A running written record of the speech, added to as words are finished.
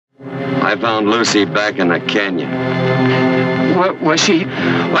I found Lucy back in the canyon. What was she?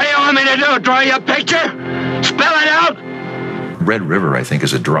 What do you want me to do? Draw you a picture? Spell it out? Red River, I think,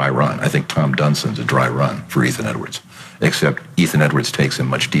 is a dry run. I think Tom Dunson's a dry run for Ethan Edwards, except Ethan Edwards takes him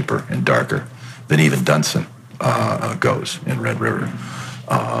much deeper and darker than even Dunson goes in Red River.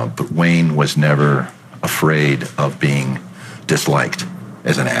 But Wayne was never afraid of being disliked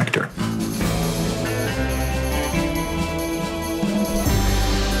as an actor.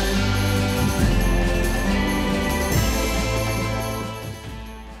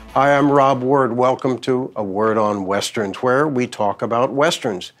 Hi, I'm Rob Ward. Welcome to A Word on Westerns, where we talk about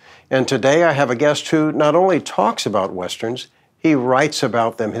Westerns. And today I have a guest who not only talks about Westerns, he writes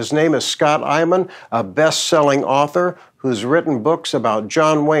about them. His name is Scott Eyman, a best-selling author who's written books about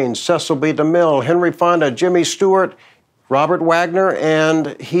John Wayne, Cecil B. DeMille, Henry Fonda, Jimmy Stewart, Robert Wagner,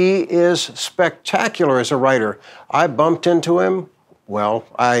 and he is spectacular as a writer. I bumped into him. Well,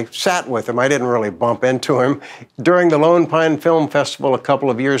 I sat with him. I didn't really bump into him during the Lone Pine Film Festival a couple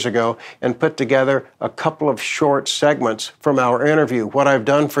of years ago and put together a couple of short segments from our interview. What I've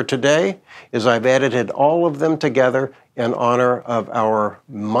done for today is I've edited all of them together in honor of our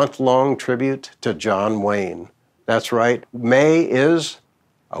month-long tribute to John Wayne. That's right. May is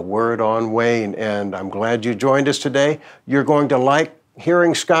A Word on Wayne, and I'm glad you joined us today. You're going to like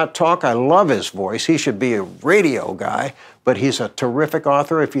hearing Scott talk. I love his voice. He should be a radio guy, but he's a terrific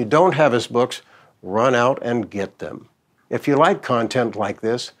author. If you don't have his books, run out and get them. If you like content like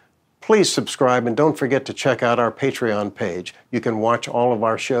this, please subscribe and don't forget to check out our Patreon page. You can watch all of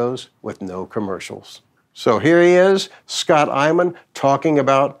our shows with no commercials. So here he is, Scott Eyman, talking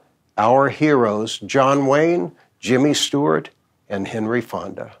about our heroes, John Wayne, Jimmy Stewart, and Henry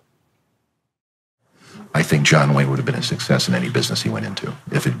Fonda. I think John Wayne would have been a success in any business he went into.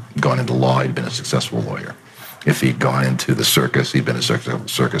 If he'd gone into law, he'd been a successful lawyer. If he'd gone into the circus, he'd been a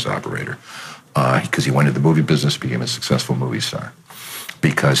circus operator. Because he went into the movie business, became a successful movie star.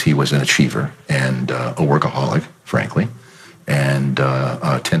 Because he was an achiever and a workaholic, frankly, and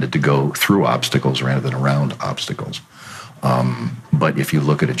tended to go through obstacles rather than around obstacles. But if you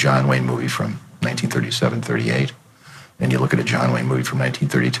look at a John Wayne movie from 1937, 38, and you look at a John Wayne movie from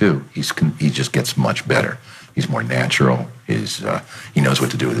 1932, he just gets much better. He's more natural. He knows what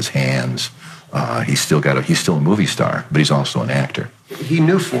to do with his hands. He's still a movie star, but he's also an actor. He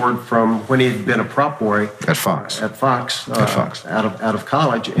knew Ford from when he had been a prop boy at Fox. Out of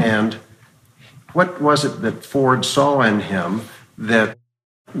college. And what was it that Ford saw in him that,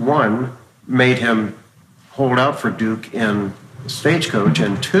 one, made him hold out for Duke in Stagecoach,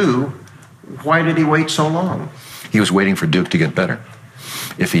 and two, why did he wait so long? He was waiting for Duke to get better.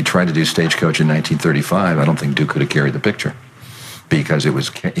 If he tried to do Stagecoach in 1935, I don't think Duke could have carried the picture, because he was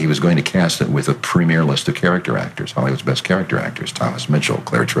going to cast it with a premier list of character actors, Hollywood's best character actors: Thomas Mitchell,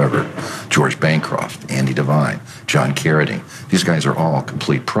 Claire Trevor, George Bancroft, Andy Devine, John Carradine. These guys are all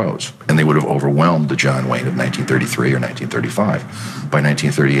complete pros, and they would have overwhelmed the John Wayne of 1933 or 1935. By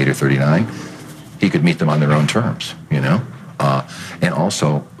 1938 or 39, he could meet them on their own terms, you know? And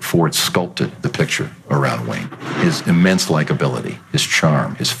also, Ford sculpted the picture around Wayne. His immense likability, his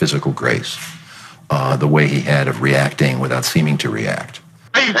charm, his physical grace, the way he had of reacting without seeming to react.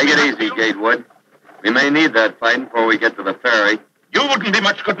 Take it easy, Gatewood. We may need that fight before we get to the ferry. You wouldn't be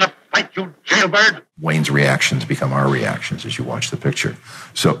much good in a fight, you jailbird. Wayne's reactions become our reactions as you watch the picture.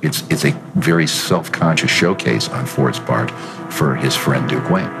 So it's a very self-conscious showcase on Ford's part for his friend Duke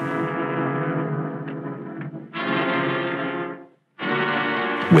Wayne.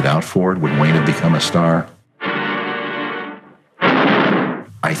 Without Ford, would Wayne have become a star?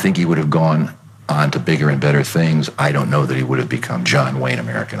 I think he would have gone on to bigger and better things. I don't know that he would have become John Wayne,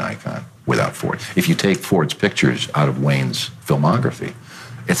 American icon, without Ford. If you take Ford's pictures out of Wayne's filmography,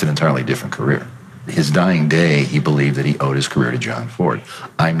 it's an entirely different career. His dying day, he believed that he owed his career to John Ford.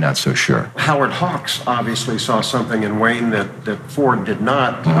 I'm not so sure. Howard Hawks obviously saw something in Wayne that Ford did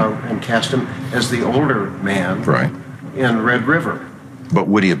not, and cast him as the older man in Red River. But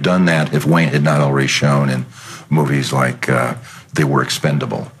would he have done that if Wayne had not already shown in movies like They Were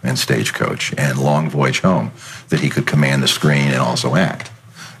Expendable and Stagecoach and Long Voyage Home that he could command the screen and also act?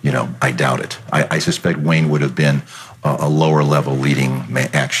 You know, I doubt it. I suspect Wayne would have been a lower-level leading man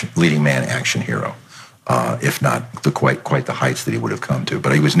action hero, if not quite the heights that he would have come to.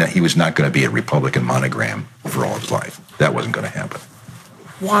 But he was not going to be a Republican monogram for all his life. That wasn't going to happen.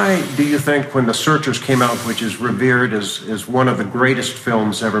 Why do you think when The Searchers came out, which is revered as one of the greatest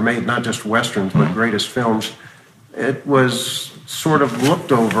films ever made, not just Westerns, but greatest films, it was sort of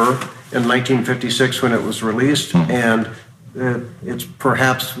looked over in 1956 when it was released, and It's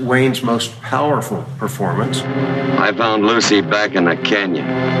perhaps Wayne's most powerful performance. I found Lucy back in the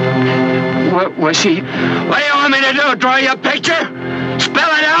canyon. What was she? What do you want me to do? Draw you a picture? Spell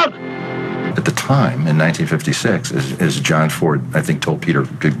it out? At the time, in 1956, as John Ford, I think, told Peter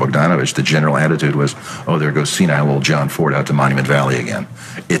Bogdanovich, the general attitude was, oh, there goes senile old John Ford out to Monument Valley again.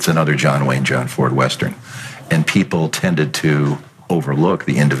 It's another John Wayne, John Ford Western. And people tended to overlook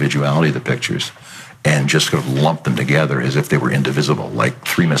the individuality of the pictures and just sort of lump them together as if they were indivisible, like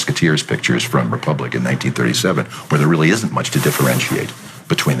Three Musketeers pictures from Republic in 1937, where there really isn't much to differentiate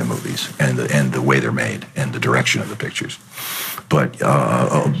between the movies and the way they're made and the direction of the pictures. But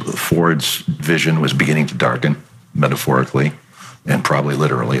Ford's vision was beginning to darken, metaphorically, and probably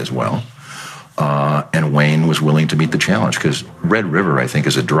literally as well. And Wayne was willing to meet the challenge, because Red River, I think,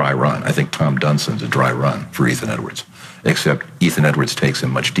 is a dry run. I think Tom Dunson's a dry run for Ethan Edwards, except Ethan Edwards takes him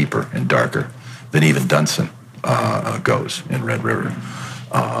much deeper and darker than even Dunson goes in Red River.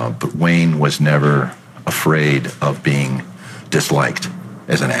 But Wayne was never afraid of being disliked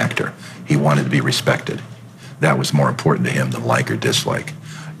as an actor. He wanted to be respected. That was more important to him than like or dislike.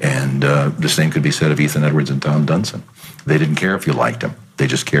 And the same could be said of Ethan Edwards and Tom Dunson. They didn't care if you liked them. They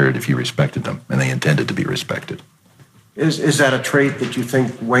just cared if you respected them, and they intended to be respected. Is that a trait that you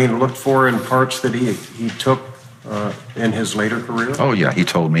think Wayne looked for in parts that he took in his later career? Oh, yeah. He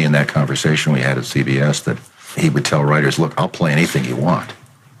told me in that conversation we had at CBS that he would tell writers, look, I'll play anything you want.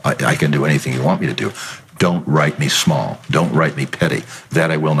 I can do anything you want me to do. Don't write me small. Don't write me petty.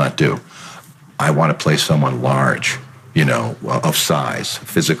 That I will not do. I want to play someone large, of size,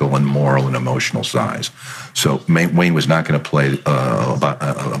 physical and moral and emotional size. So Wayne was not going to play about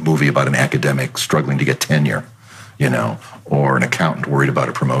a movie about an academic struggling to get tenure, or an accountant worried about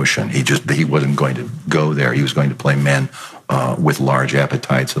a promotion. He wasn't going to go there. He was going to play men with large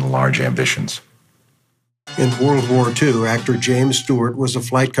appetites and large ambitions. In World War II, actor James Stewart was a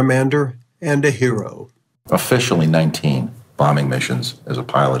flight commander and a hero. Officially 19 bombing missions as a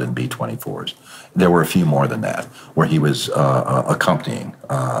pilot in B-24s. There were a few more than that, where he was accompanying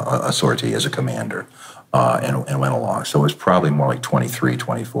a sortie as a commander and went along. So it was probably more like 23,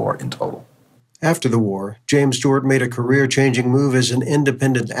 24 in total. After the war, James Stewart made a career-changing move as an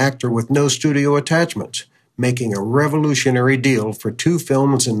independent actor with no studio attachments, making a revolutionary deal for 2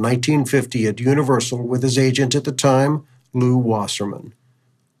 films in 1950 at Universal with his agent at the time, Lew Wasserman.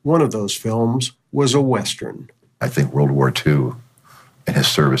 One of those films was a Western. I think World War II and his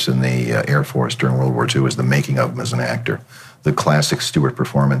service in the Air Force during World War II was the making of him as an actor. The classic Stewart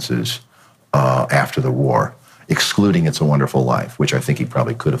performances after the war, excluding It's a Wonderful Life, which I think he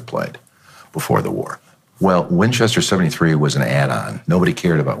probably could have played before the war. Well, Winchester 73 was an add-on. Nobody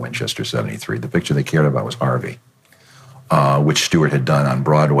cared about Winchester 73. The picture they cared about was Harvey, which Stewart had done on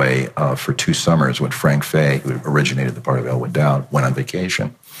Broadway for 2 summers when Frank Fay, who originated the part of Elwood Dowd, went on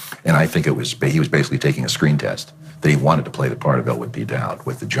vacation. And I think he was basically taking a screen test that he wanted to play the part of Elwood B. Dowd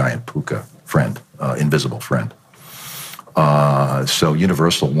with the giant puka friend, invisible friend. So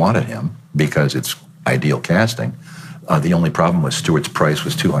Universal wanted him because it's ideal casting. The only problem was Stewart's price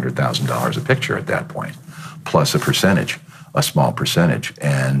was $200,000 a picture at that point, plus a small percentage.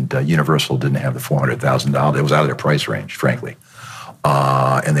 And Universal didn't have the $400,000. It was out of their price range, frankly.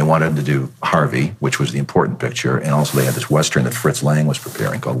 And they wanted him to do Harvey, which was the important picture, and also they had this Western that Fritz Lang was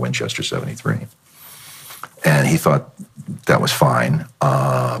preparing called Winchester 73. And he thought that was fine,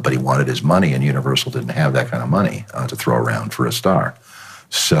 but he wanted his money, and Universal didn't have that kind of money to throw around for a star.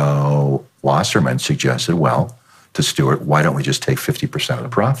 So Wasserman suggested, well, to Stewart, why don't we just take 50% of the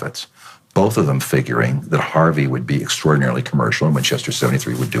profits? Both of them figuring that Harvey would be extraordinarily commercial and Winchester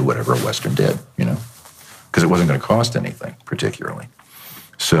 73 would do whatever a Western did, because it wasn't going to cost anything particularly.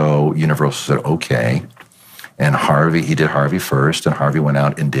 So Universal said, okay. And he did Harvey first, and Harvey went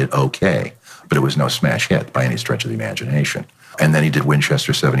out and did okay. But it was no smash hit by any stretch of the imagination. And then he did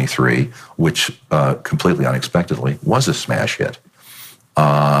Winchester 73, which completely unexpectedly was a smash hit.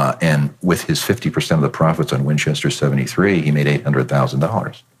 And with his 50% of the profits on Winchester 73, he made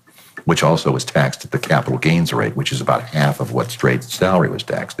 $800,000, which also was taxed at the capital gains rate, which is about half of what straight salary was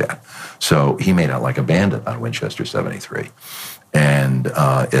taxed at. So he made out like a bandit on Winchester 73. And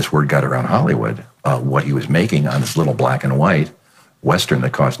as word got around Hollywood, what he was making on this little black and white Western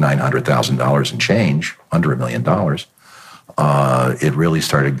that cost $900,000 and change, under $1 million, it really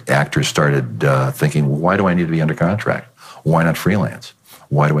actors started thinking, well, why do I need to be under contract? Why not freelance?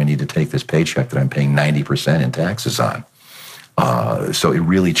 Why do I need to take this paycheck that I'm paying 90% in taxes on? So it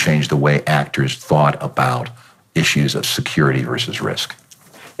really changed the way actors thought about issues of security versus risk.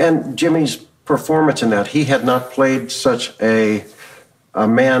 And Jimmy's performance in that, he had not played such a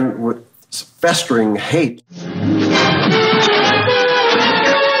man with festering hate.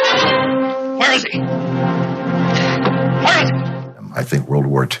 Where is he? Where is he? I think World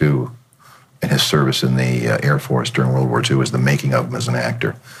War II and his service in the Air Force during World War II was the making of him as an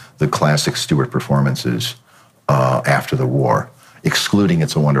actor. The classic Stewart performances after the war, excluding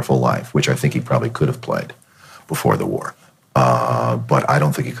It's a Wonderful Life, which I think he probably could have played before the war. But I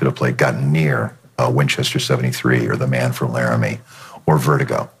don't think he could have gotten near Winchester 73 or The Man from Laramie or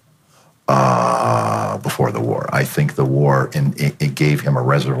Vertigo before the war. I think the war, it gave him a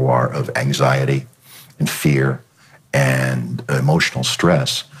reservoir of anxiety and fear and emotional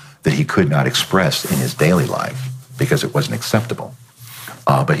stress that he could not express in his daily life because it wasn't acceptable.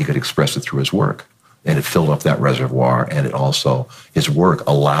 But he could express it through his work. And it filled up that reservoir, and it also, his work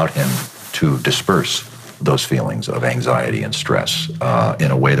allowed him to disperse those feelings of anxiety and stress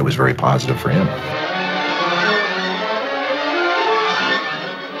in a way that was very positive for him.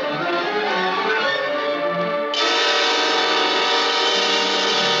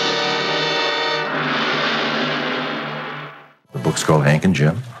 The book's called Hank and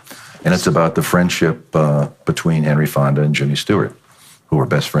Jim, and it's about the friendship between Henry Fonda and Jimmy Stewart, who were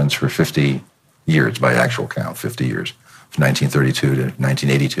best friends for 50 years, by actual count, 50 years, from 1932 to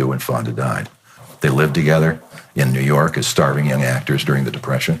 1982 when Fonda died. They lived together in New York as starving young actors during the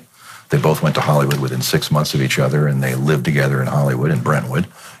Depression. They both went to Hollywood within 6 months of each other, and they lived together in Hollywood, in Brentwood,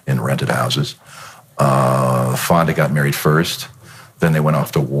 in rented houses. Fonda got married first, then they went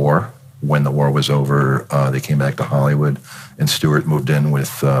off to war. When the war was over, they came back to Hollywood, and Stewart moved in with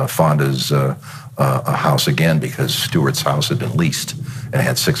Fonda's a house again because Stewart's house had been leased and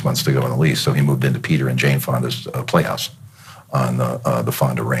had 6 months to go on the lease. So he moved into Peter and Jane Fonda's playhouse on the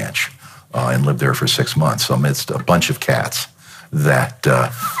Fonda Ranch and lived there for 6 months amidst a bunch of cats that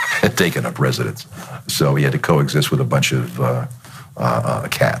had taken up residence. So he had to coexist with a bunch of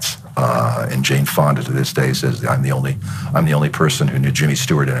cats. And Jane Fonda to this day says, I'm the only person who knew Jimmy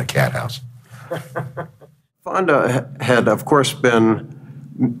Stewart in a cat house. Fonda had, of course, been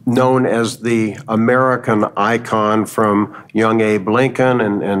known as the American icon from young Abe Lincoln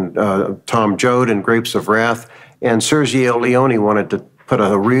and Tom Joad in Grapes of Wrath, and Sergio Leone wanted to put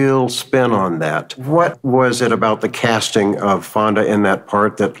a real spin on that. What was it about the casting of Fonda in that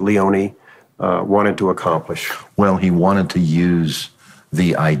part that Leone wanted to accomplish? Well, he wanted to use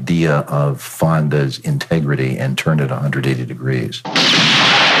the idea of Fonda's integrity and turn it 180 degrees.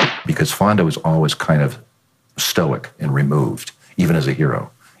 Because Fonda was always kind of stoic and removed, even as a hero,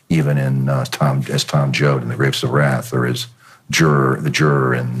 even in as Tom Joad in The Grapes of Wrath, or as the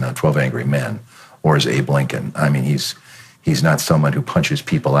juror in 12 Angry Men, or as Abe Lincoln. I mean, he's not someone who punches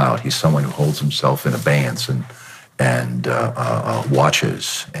people out. He's someone who holds himself in abeyance and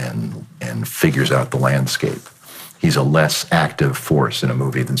watches and figures out the landscape. He's a less active force in a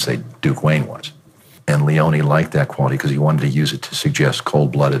movie than, say, Duke Wayne was. And Leone liked that quality because he wanted to use it to suggest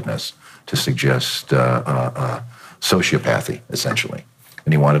cold-bloodedness, to suggest sociopathy, essentially.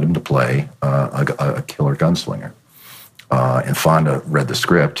 And he wanted him to play a killer gunslinger. And Fonda read the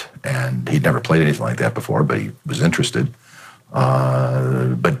script, and he'd never played anything like that before, but he was interested.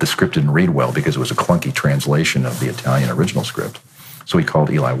 But the script didn't read well because it was a clunky translation of the Italian original script. So he called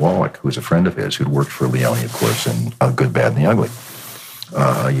Eli Wallach, who was a friend of his, who'd worked for Leone, of course, in Good, Bad, and the Ugly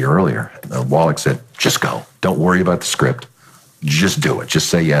a year earlier. Wallach said, just go. Don't worry about the script. Just do it. Just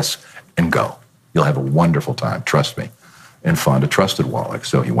say yes and go. You'll have a wonderful time. Trust me. And Fonda trusted Wallach,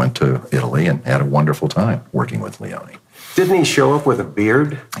 so he went to Italy and had a wonderful time working with Leone. Didn't he show up with a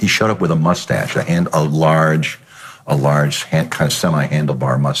beard? He showed up with a mustache, a large kind of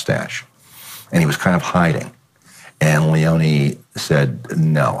semi-handlebar mustache. And he was kind of hiding. And Leone said,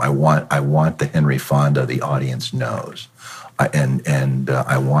 no, I want the Henry Fonda the audience knows.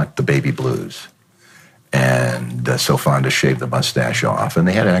 I want the baby blues. And so Fonda shaved the mustache off. And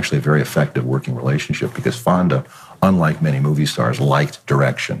they had actually a very effective working relationship because Fonda, unlike many movie stars, liked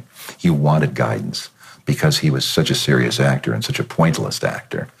direction. He wanted guidance because he was such a serious actor and such a pointless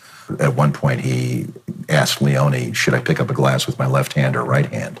actor. At one point, he asked Leone, should I pick up a glass with my left hand or right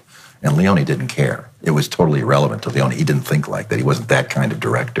hand? And Leone didn't care. It was totally irrelevant to Leone. He didn't think like that. He wasn't that kind of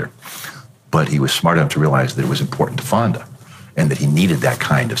director. But he was smart enough to realize that it was important to Fonda and that he needed that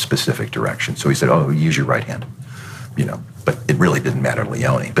kind of specific direction. So he said, oh, use your right hand. But it really didn't matter to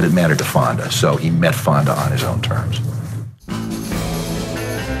Leone, but it mattered to Fonda. So he met Fonda on his own terms.